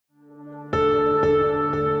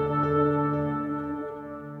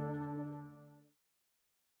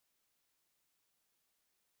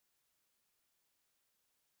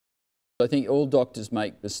I think all doctors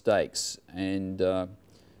make mistakes, and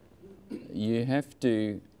you have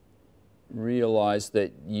to realize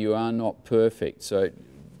that you are not perfect. So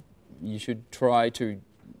you should try to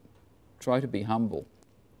be humble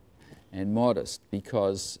and modest,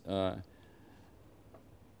 because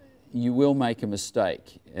you will make a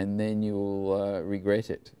mistake and then you'll regret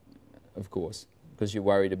it, of course, because you're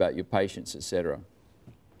worried about your patients, etc.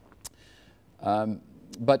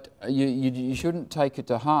 But you shouldn't take it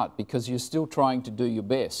to heart, because you're still trying to do your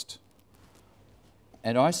best.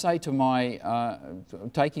 And I say to my,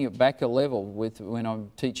 taking it back a level with when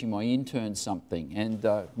I'm teaching my intern something, and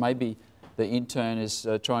maybe the intern is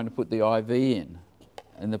trying to put the IV in,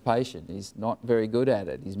 and the patient, he's not very good at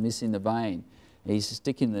it, he's missing the vein. He's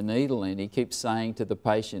sticking the needle in, he keeps saying to the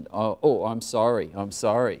patient, oh, I'm sorry, I'm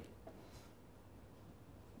sorry.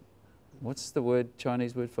 What's the word,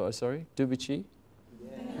 Chinese word for sorry? Dubichi?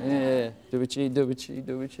 Yeah,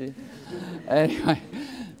 dubichi. Anyway,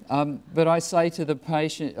 but I say to the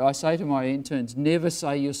patient, I say to my interns, never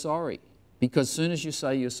say you're sorry, because as soon as you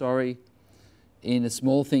say you're sorry in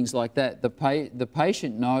small things like that, the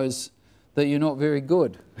patient knows that you're not very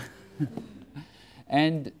good.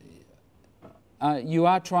 And you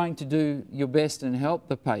are trying to do your best and help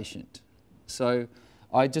the patient. So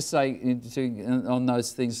I just say on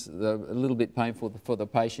those things that are a little bit painful for the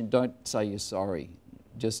patient, don't say you're sorry.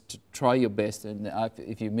 Just try your best, and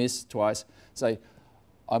if you miss twice, say,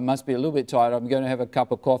 I must be a little bit tired, I'm going to have a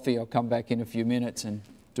cup of coffee, I'll come back in a few minutes and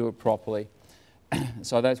do it properly.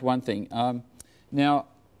 So that's one thing. Now,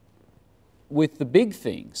 with the big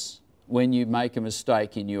things, when you make a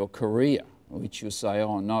mistake in your career, which you'll say,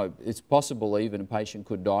 oh no, it's possible even a patient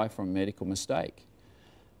could die from a medical mistake.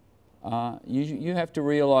 You have to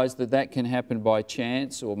realise that that can happen by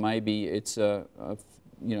chance, or maybe it's a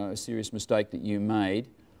serious mistake that you made,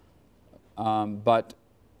 but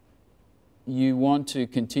you want to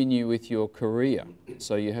continue with your career,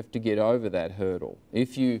 so you have to get over that hurdle.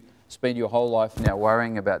 If you spend your whole life now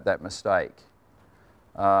worrying about that mistake,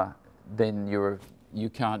 then you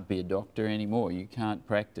can't be a doctor anymore. You can't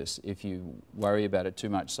practice if you worry about it too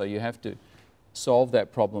much. So you have to solve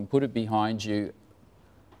that problem, put it behind you,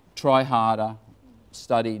 try harder,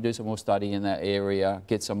 study, do some more study in that area,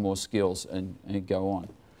 get some more skills, and go on.